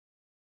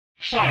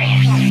Hello,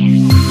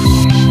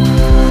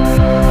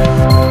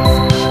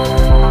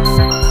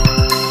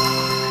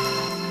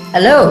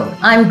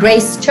 I'm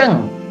Grace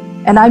Chung.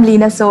 And I'm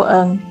Lina So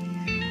Ng.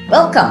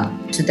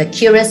 Welcome to the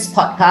Curious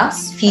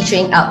Podcast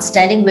featuring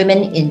outstanding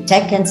women in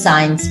tech and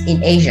science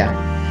in Asia.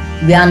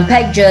 We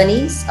unpack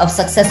journeys of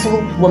successful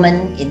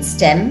women in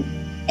STEM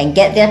and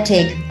get their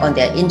take on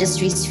their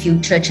industry's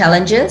future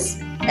challenges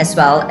as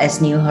well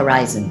as new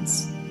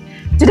horizons.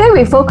 Today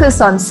we focus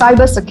on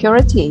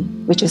cybersecurity,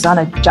 which is on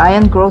a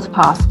giant growth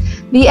path.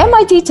 The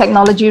MIT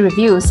Technology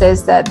Review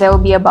says that there will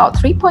be about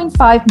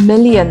 3.5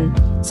 million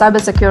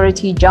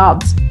cybersecurity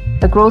jobs,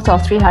 a growth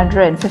of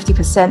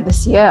 350%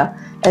 this year.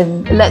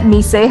 And let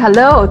me say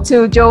hello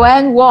to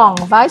Joanne Wong,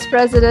 Vice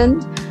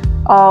President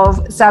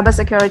of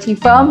cybersecurity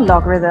firm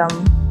Logarithm.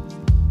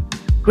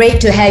 Great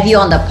to have you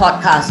on the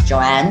podcast,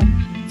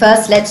 Joanne.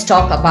 First, let's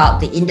talk about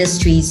the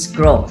industry's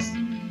growth.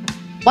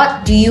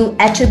 What do you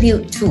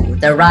attribute to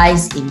the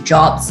rise in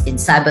jobs in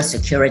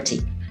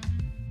cybersecurity?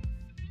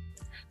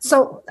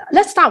 So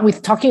let's start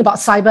with talking about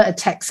cyber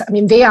attacks. I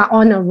mean, they are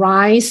on a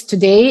rise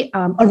today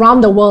around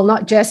the world,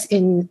 not just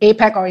in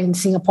APAC or in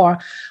Singapore.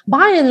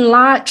 By and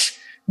large,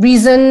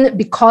 reason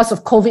because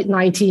of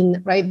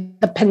COVID-19,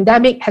 right? The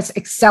pandemic has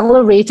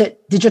accelerated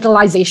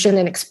digitalization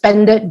and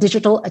expanded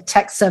digital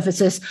attack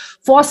surfaces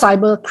for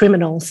cyber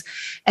criminals.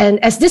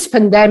 And as this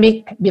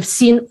pandemic, we've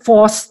seen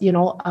force,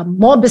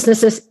 more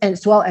businesses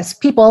as well as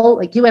people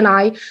like you and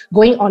I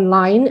going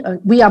online.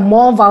 We are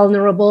more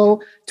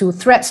vulnerable to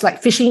threats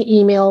like phishing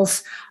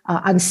emails,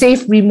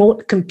 unsafe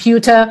remote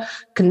computer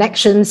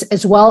connections,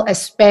 as well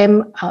as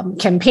spam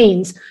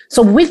campaigns.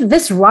 So with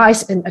this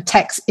rise in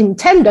attacks in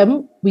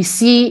tandem, we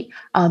see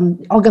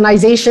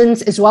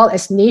organizations as well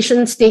as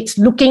nation states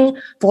looking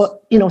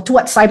for,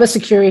 towards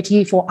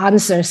cybersecurity for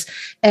answers.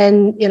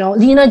 And,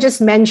 Lina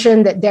just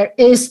mentioned that there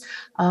is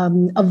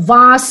a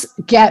vast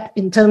gap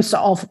in terms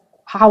of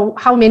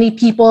how many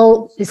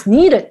people is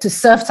needed to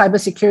serve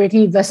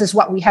cybersecurity versus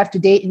what we have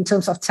today in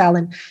terms of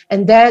talent.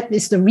 And that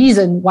is the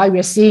reason why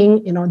we're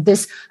seeing,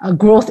 this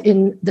growth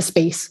in the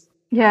space.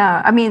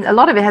 Yeah, I mean, a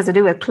lot of it has to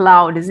do with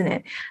cloud, isn't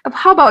it?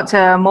 How about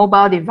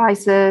mobile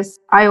devices,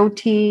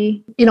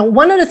 IoT?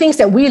 One of the things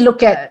that we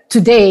look at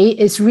today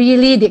is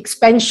really the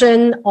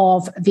expansion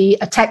of the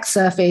attack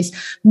surface.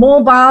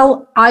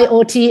 Mobile,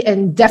 IoT,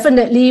 and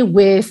definitely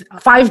with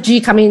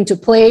 5G coming into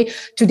play.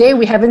 Today,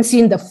 we haven't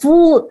seen the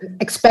full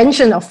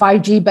expansion of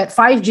 5G, but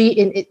 5G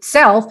in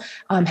itself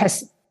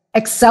has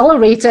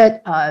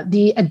accelerated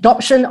the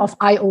adoption of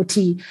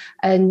IoT.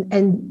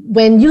 And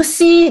when you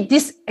see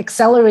this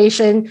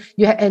acceleration,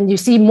 you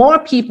see more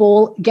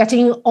people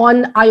getting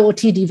on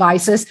IoT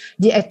devices,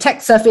 the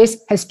attack surface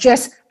has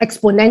just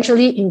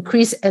exponentially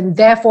increased and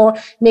therefore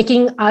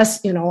making us,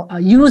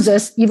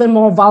 users even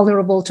more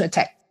vulnerable to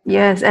attack.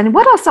 Yes. And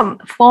what are some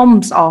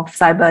forms of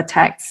cyber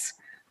attacks?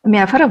 I mean,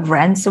 I've heard of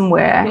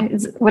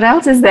ransomware. What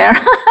else is there?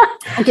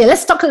 Okay,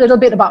 let's talk a little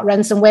bit about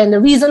ransomware. And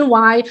the reason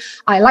why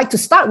I like to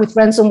start with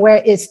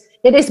ransomware is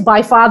it is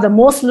by far the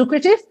most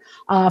lucrative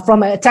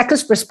from an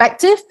attacker's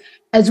perspective,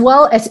 as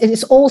well as it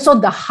is also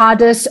the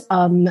hardest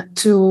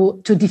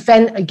to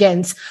defend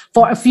against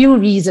for a few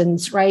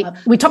reasons, right?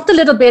 We talked a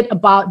little bit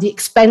about the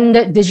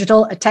expanded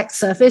digital attack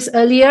surface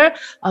earlier,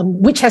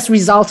 which has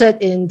resulted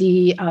in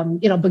the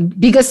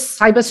biggest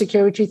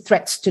cybersecurity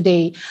threats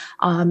today.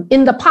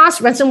 In the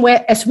past,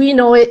 ransomware, as we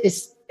know it,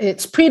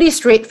 it's pretty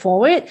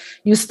straightforward.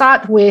 You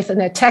start with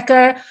an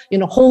attacker,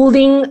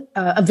 holding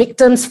a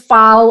victim's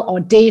file or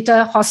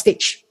data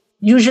hostage,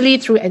 usually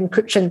through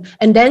encryption,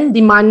 and then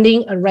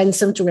demanding a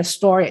ransom to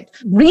restore it.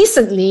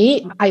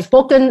 Recently, I've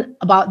spoken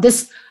about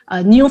this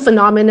new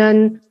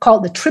phenomenon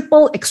called the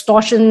triple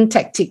extortion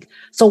tactic.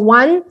 So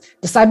one,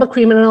 the cyber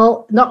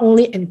criminal not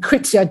only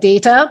encrypts your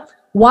data,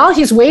 while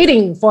he's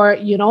waiting for,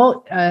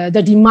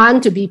 the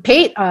demand to be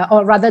paid,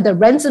 or rather the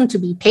ransom to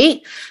be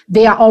paid,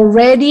 they are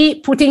already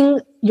putting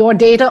your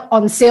data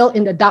on sale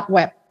in the dark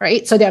web,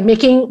 right? So they're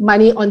making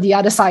money on the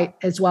other side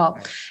as well.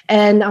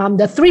 And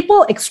the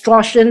triple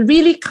extortion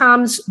really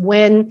comes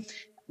when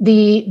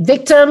the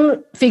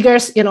victim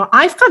figures,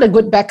 I've got a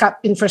good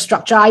backup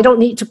infrastructure. I don't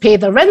need to pay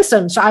the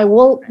ransom, so I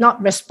will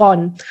not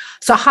respond.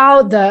 So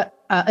how the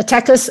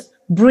attackers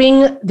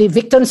bring the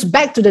victims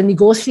back to the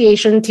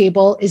negotiation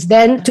table is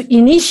then to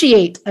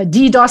initiate a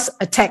DDoS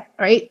attack,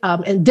 right?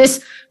 And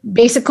this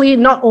basically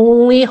not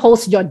only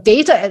holds your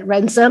data at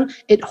ransom,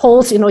 it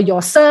holds,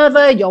 your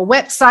server, your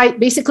website,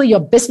 basically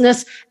your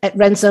business at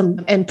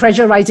ransom and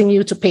pressurizing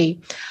you to pay.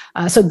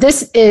 So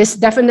this is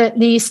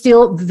definitely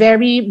still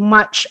very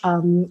much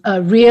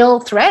a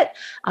real threat,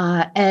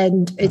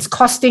 and it's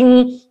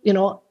costing,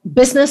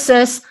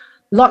 businesses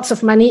lots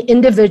of money,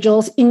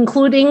 individuals,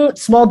 including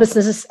small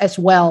businesses as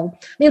well.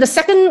 The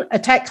second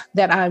attack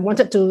that I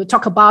wanted to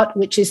talk about,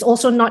 which is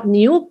also not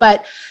new,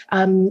 but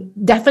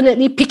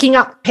definitely picking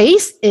up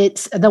pace,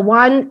 it's the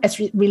one as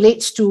it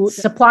relates to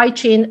supply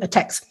chain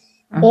attacks,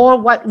 or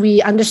what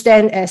we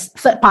understand as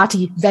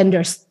third-party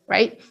vendors,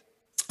 right?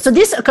 So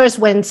this occurs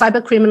when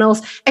cyber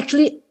criminals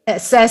actually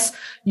access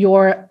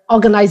your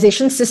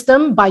organization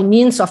system by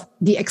means of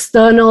the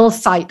external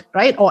side,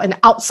 right? Or an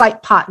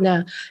outside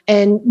partner.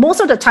 And most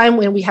of the time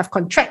when we have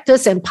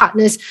contractors and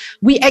partners,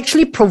 we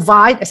actually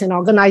provide as an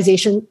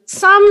organization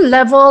some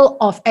level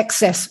of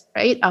access,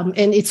 right?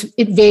 And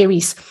it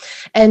varies.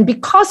 And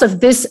because of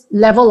this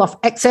level of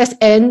access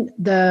and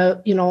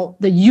the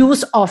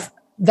use of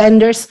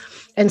vendors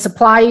and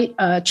supply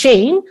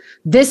chain,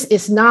 this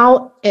is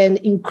now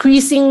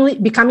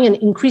becoming an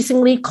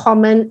increasingly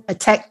common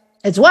attack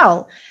as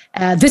well.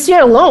 This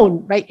year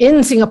alone, right,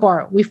 in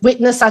Singapore, we've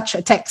witnessed such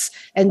attacks.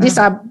 And these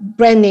are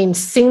brand names: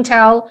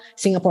 Singtel,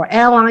 Singapore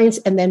Airlines,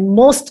 and then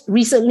most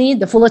recently,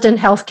 the Fullerton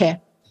Healthcare.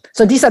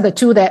 So these are the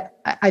two that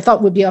I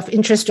thought would be of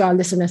interest to our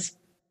listeners.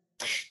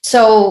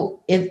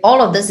 So if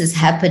all of this is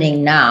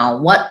happening now,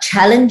 what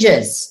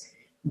challenges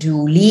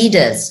do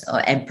leaders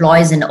or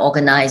employees in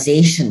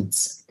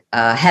organizations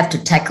have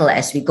to tackle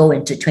as we go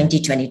into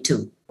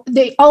 2022?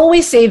 They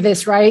always say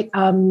this, right?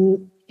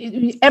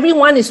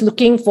 Everyone is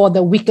looking for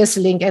the weakest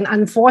link. And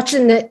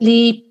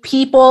unfortunately,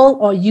 people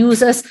or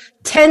users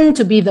tend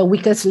to be the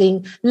weakest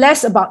link,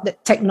 less about the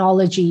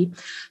technology.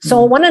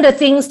 So one of the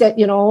things that,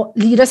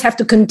 leaders have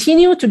to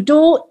continue to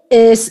do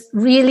is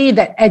really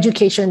that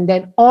education,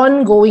 that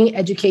ongoing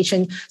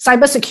education.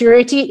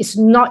 Cybersecurity is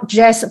not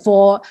just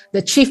for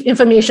the Chief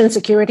Information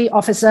Security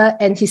Officer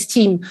and his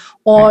team,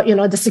 or,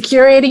 the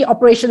Security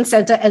Operations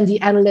Center and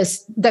the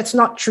analysts. That's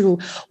not true.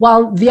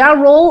 While their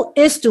role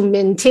is to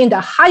maintain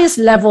the highest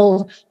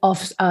level of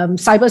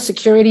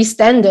cybersecurity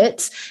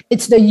standards,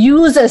 it's the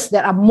users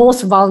that are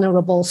most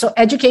vulnerable. So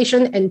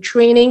education and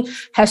training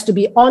has to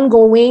be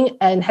ongoing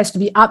and has to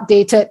be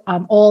updated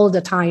all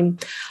the time.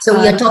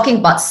 So you're talking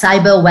about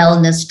cyber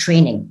wellness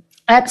training.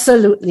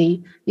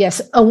 Absolutely.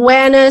 Yes.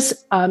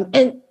 Awareness.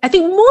 And I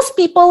think most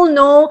people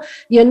know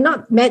you're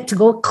not meant to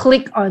go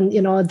click on,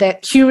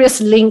 that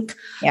curious link.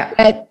 Yeah.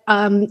 But,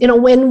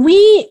 when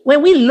we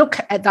look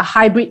at the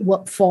hybrid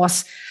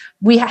workforce,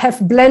 we have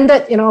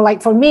blended,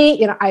 like for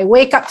me, I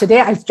wake up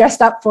today, I've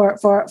dressed up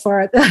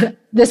for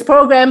this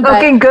program.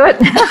 Looking good.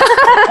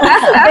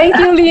 Thank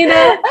you,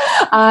 Lena.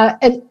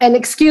 An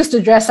excuse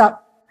to dress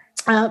up.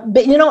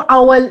 But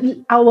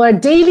our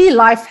daily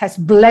life has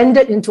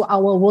blended into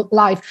our work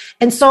life.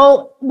 And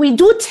so we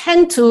do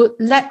tend to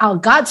let our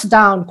guards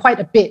down quite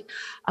a bit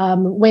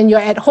when you're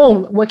at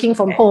home, working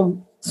from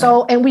home.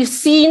 So, and we've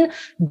seen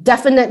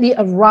definitely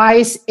a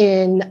rise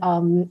in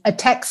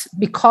attacks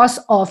because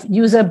of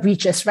user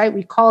breaches, right?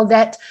 We call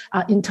that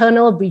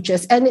internal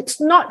breaches. And it's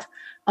not,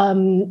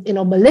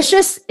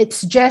 malicious.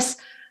 It's just,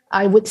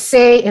 I would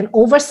say, an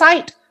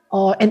oversight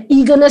or an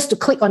eagerness to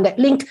click on that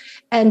link.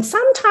 And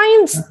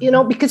sometimes,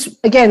 because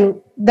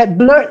again, that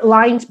blurred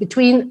lines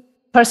between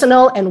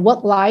personal and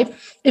work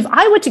life, if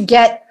I were to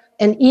get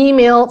an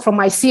email from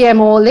my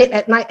CMO late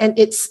at night and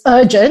it's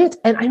urgent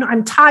and I know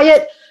I'm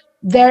tired,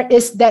 there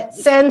is that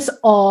sense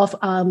of,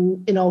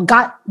 your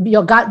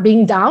guard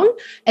being down,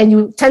 and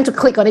you tend to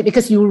click on it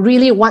because you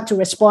really want to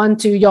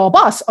respond to your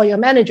boss or your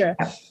manager.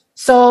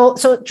 So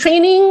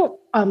training,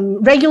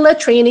 regular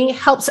training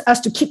helps us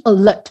to keep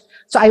alert.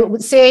 So I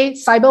would say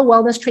cyber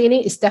wellness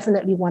training is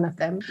definitely one of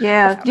them.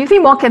 Yeah. Do you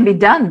think more can be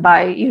done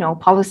by,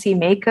 policy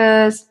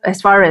makers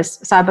as far as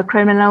cyber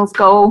criminals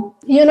go?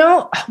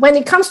 When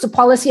it comes to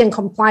policy and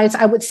compliance,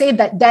 I would say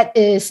that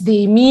is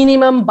the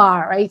minimum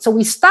bar, right? So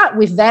we start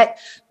with that,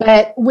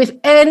 but with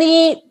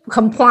any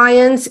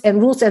compliance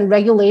and rules and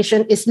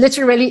regulation, it's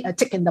literally a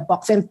tick in the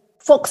box. And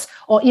folks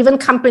or even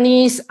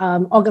companies,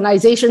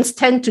 organizations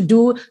tend to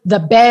do the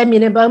bare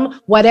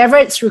minimum, whatever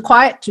it's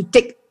required to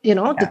tick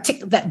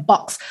that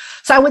box.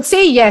 So I would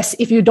say, yes,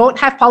 if you don't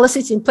have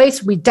policies in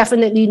place, we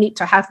definitely need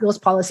to have those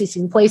policies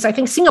in place. I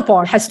think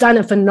Singapore has done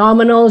a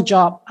phenomenal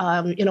job.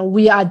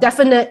 We are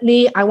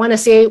definitely, I want to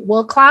say,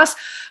 world-class.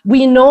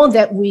 We know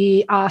that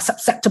we are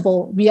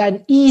susceptible. We are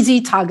an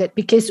easy target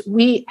because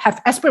we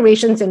have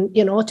aspirations and,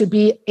 to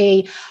be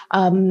a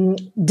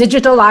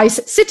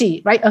digitalized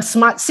city, right? A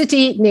smart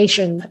city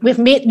nation. We've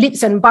made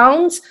leaps and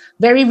bounds.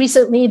 Very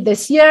recently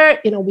this year,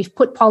 we've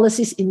put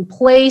policies in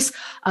place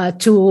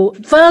to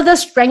further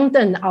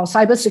strengthen our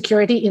cybersecurity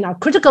in our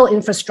critical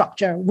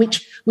infrastructure,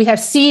 which we have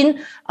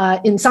seen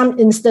in some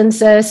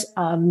instances,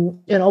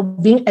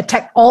 being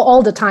attacked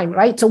all the time,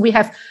 right? So we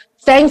have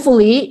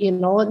thankfully,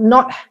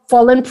 not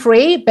fallen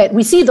prey, but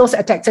we see those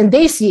attacks and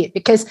they see it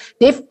because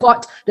they've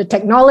got the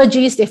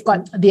technologies, they've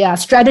got their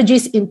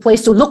strategies in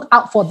place to look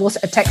out for those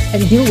attacks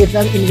and deal with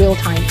them in real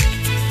time.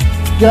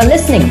 You're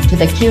listening to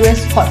the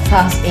Curious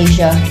Podcast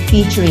Asia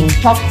featuring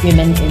top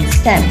women in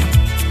STEM.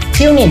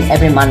 Tune in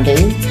every Monday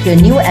to a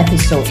new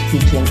episode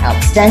featuring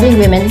outstanding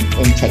women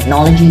in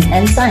technology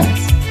and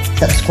science.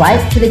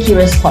 Subscribe to the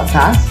Curious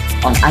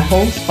Podcast on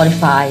Apple,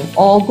 Spotify,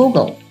 or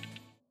Google.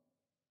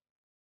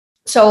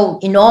 So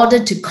in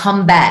order to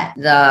combat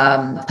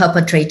the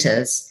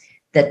perpetrators,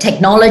 the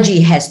technology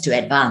has to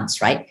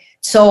advance, right?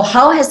 So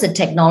how has the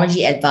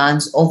technology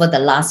advanced over the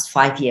last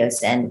 5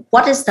 years, and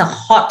what is the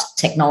hot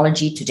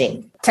technology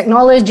today?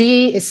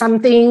 Technology is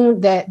something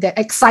that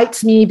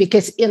excites me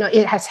because,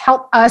 it has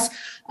helped us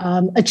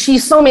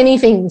achieve so many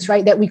things,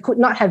 right, that we could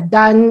not have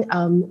done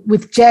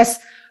with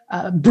just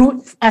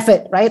brute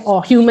effort, right,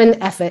 or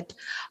human effort.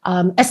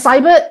 As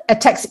cyber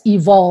attacks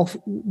evolve,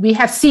 we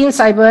have seen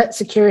cyber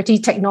security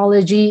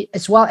technology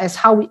as well as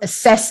how we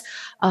assess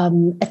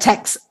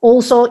attacks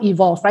also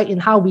evolve, right, in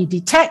how we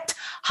detect,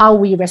 how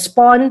we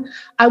respond.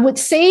 I would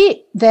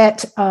say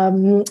that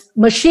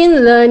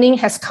machine learning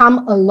has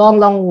come a long,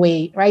 long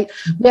way, right?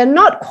 We're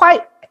not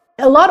quite,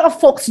 a lot of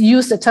folks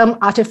use the term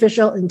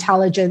artificial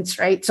intelligence,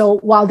 right? So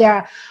while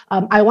there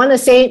are, I want to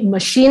say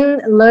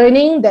machine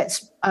learning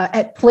that's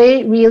at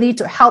play really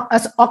to help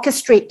us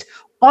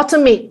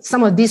automate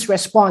some of these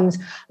response,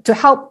 to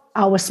help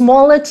our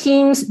smaller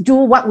teams do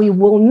what we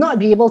will not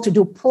be able to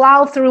do,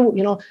 plow through,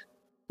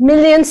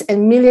 millions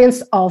and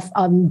millions of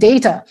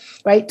data,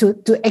 right,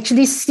 to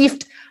actually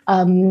sift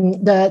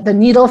the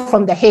needle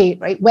from the hay,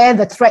 right, where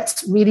the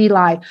threats really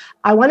lie.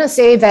 I want to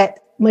say that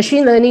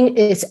machine learning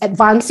is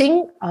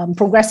advancing,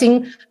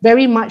 progressing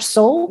very much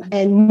so,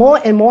 and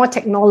more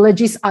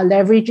technologies are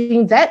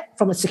leveraging that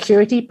from a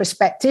security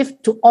perspective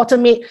to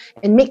automate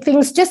and make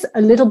things just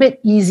a little bit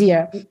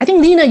easier. I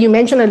think, Lena, you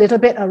mentioned a little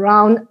bit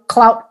around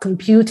cloud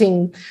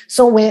computing.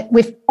 So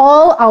with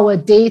all our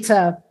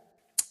data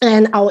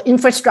and our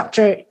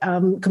infrastructure,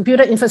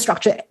 computer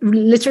infrastructure,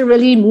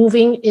 literally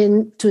moving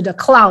into the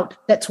cloud,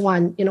 that's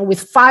one,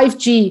 with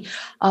 5G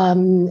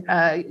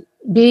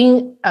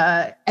being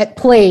at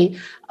play,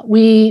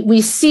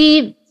 we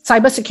see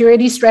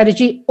cybersecurity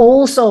strategy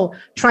also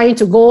trying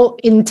to go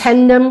in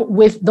tandem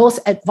with those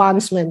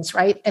advancements,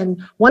 right?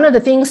 And one of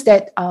the things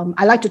that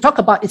I like to talk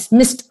about is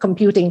mist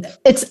computing.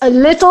 It's a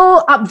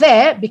little up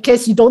there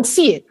because you don't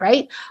see it,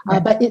 right?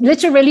 But it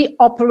literally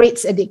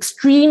operates at the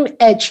extreme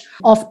edge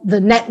of the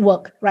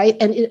network, right?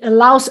 And it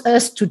allows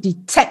us to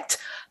detect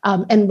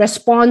and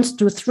respond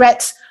to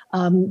threats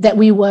that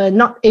we were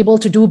not able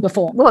to do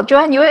before. Well,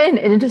 Joanne, you're in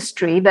an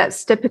industry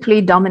that's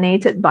typically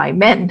dominated by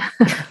men,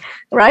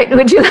 right?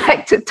 Would you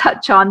like to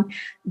touch on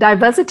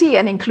diversity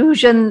and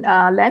inclusion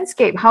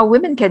landscape, how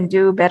women can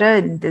do better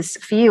in this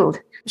field?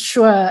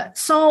 Sure.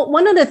 So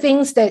one of the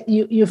things that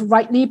you've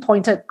rightly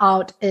pointed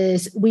out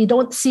is we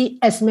don't see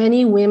as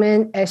many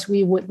women as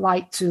we would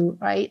like to,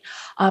 right?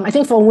 I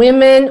think for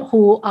women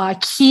who are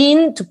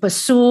keen to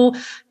pursue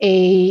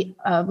a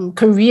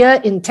career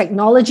in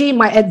technology,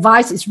 my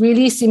advice is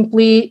really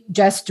simply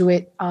just do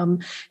it.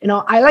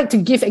 I like to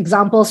give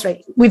examples,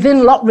 right?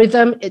 Within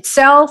Logarithm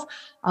itself,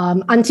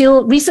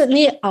 until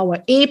recently, our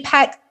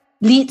APAC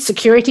lead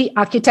security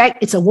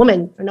architect is a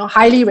woman,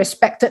 highly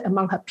respected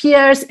among her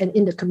peers and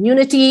in the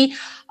community.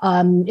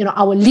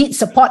 Our lead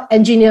support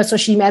engineer, so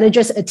she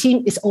manages a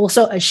team, is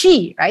also a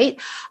she, right?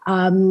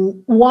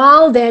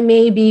 While there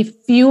may be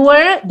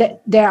fewer,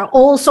 there are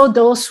also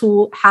those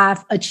who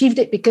have achieved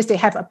it because they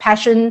have a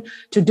passion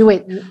to do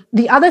it.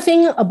 The other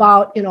thing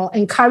about,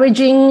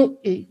 encouraging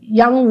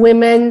young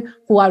women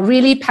who are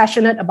really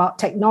passionate about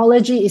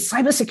technology is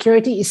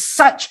cybersecurity is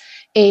such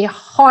a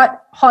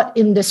hot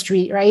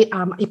industry, right?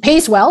 It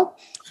pays well,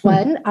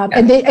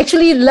 and they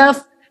actually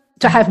love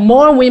to have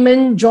more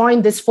women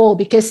join this fold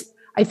because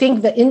I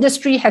think the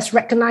industry has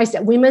recognized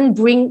that women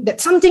bring that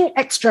something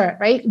extra,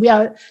 right? We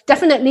are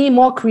definitely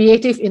more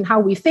creative in how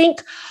we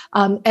think.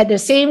 At the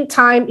same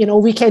time,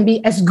 we can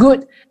be as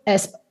good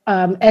as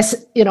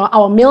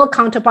our male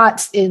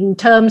counterparts in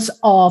terms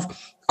of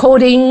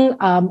coding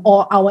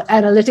or our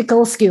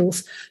analytical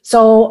skills.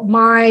 So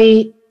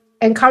my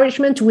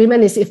encouragement to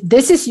women is, if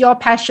this is your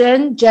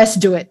passion, just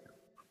do it.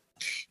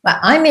 Well,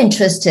 I'm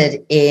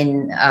interested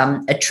in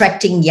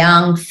attracting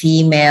young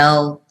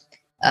female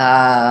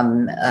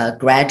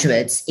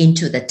graduates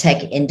into the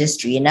tech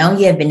industry. Now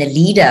you have been a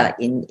leader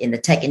in the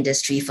tech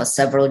industry for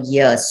several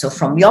years. So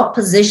from your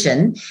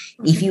position,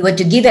 if you were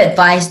to give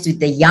advice to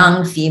the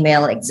young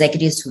female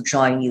executives who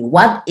join you,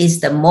 what is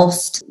the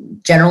most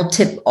general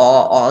tip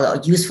or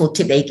useful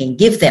tip that you can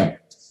give them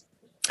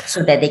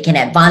so that they can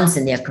advance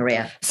in their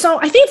career? So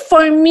I think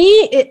for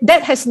me,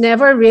 that has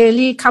never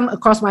really come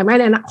across my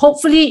mind. And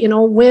hopefully,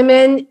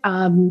 women,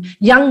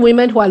 young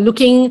women who are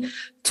looking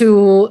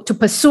to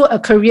pursue a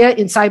career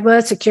in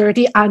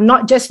cybersecurity are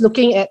not just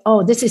looking at,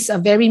 this is a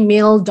very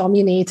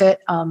male-dominated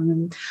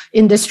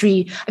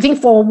industry. I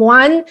think for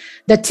one,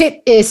 the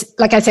tip is,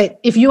 like I said,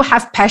 if you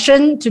have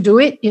passion to do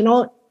it,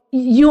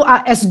 you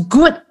are as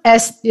good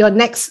as your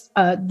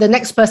the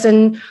next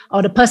person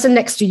or the person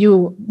next to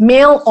you,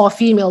 male or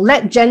female.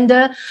 Let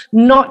gender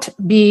not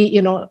be,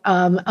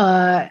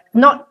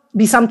 not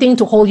be something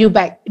to hold you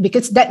back,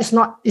 because that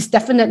is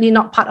definitely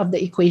not part of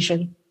the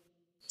equation.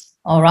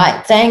 All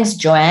right. Thanks,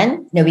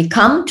 Joanne. Now we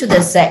come to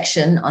the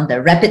section on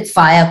the rapid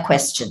fire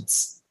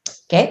questions.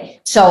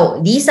 Okay. So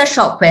these are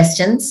short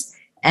questions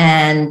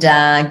and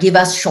give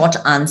us short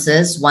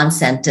answers, one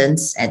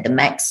sentence at the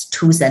max,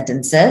 2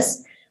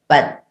 sentences.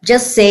 But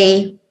just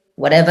say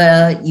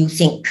whatever you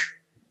think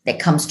that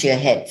comes to your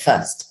head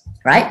first,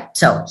 right?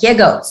 So here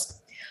goes.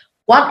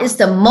 What is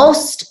the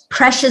most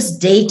precious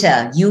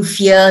data you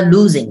fear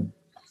losing?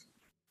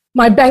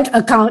 My bank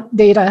account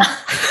data.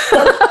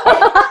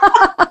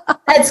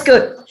 That's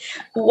good.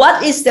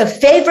 What is the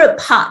favorite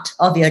part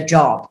of your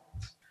job?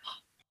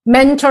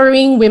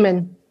 Mentoring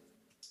women.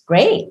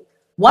 Great.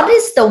 What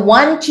is the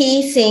one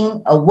key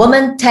thing a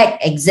woman tech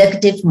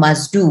executive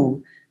must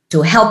do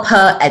to help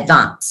her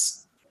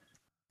advance?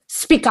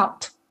 Speak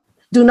out.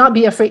 Do not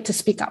be afraid to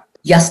speak up.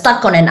 You're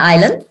stuck on an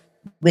island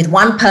with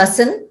one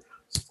person.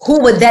 Who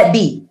would that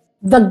be?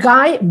 The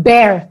guy,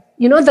 Bear.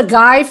 You know, the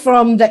guy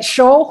from that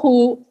show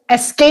who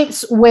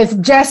escapes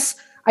with just,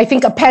 I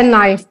think, a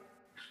penknife.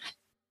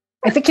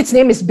 I think his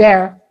name is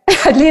Bear.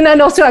 Lena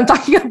knows who I'm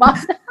talking about.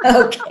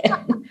 Okay.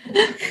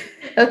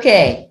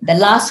 Okay, the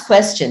last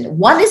question.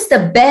 What is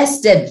the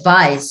best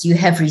advice you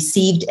have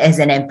received as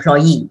an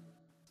employee?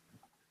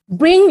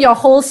 Bring your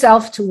whole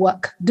self to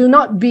work. Do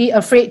not be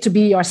afraid to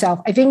be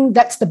yourself. I think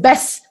that's the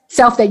best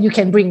self that you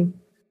can bring.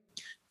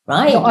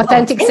 Right. Your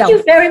authentic self. Thank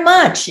you very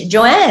much,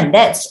 Joanne.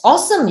 That's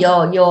awesome,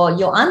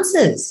 your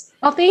answers.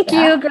 Oh, thank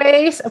you,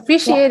 Grace.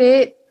 Appreciate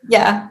it.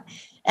 Yeah.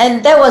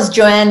 And that was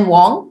Joanne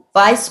Wong,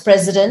 Vice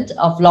President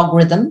of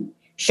Logarithm,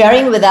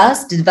 sharing with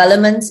us the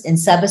developments in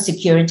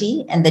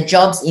cybersecurity and the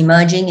jobs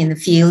emerging in the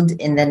field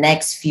in the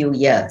next few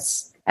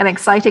years. An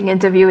exciting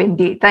interview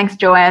indeed. Thanks,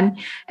 Joanne.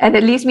 And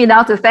it leaves me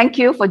now to thank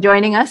you for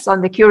joining us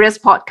on the Curious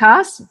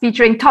Podcast,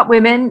 featuring top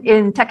women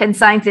in tech and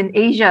science in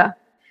Asia.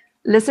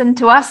 Listen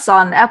to us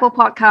on Apple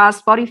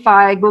Podcasts,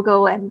 Spotify,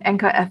 Google, and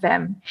Anchor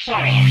FM.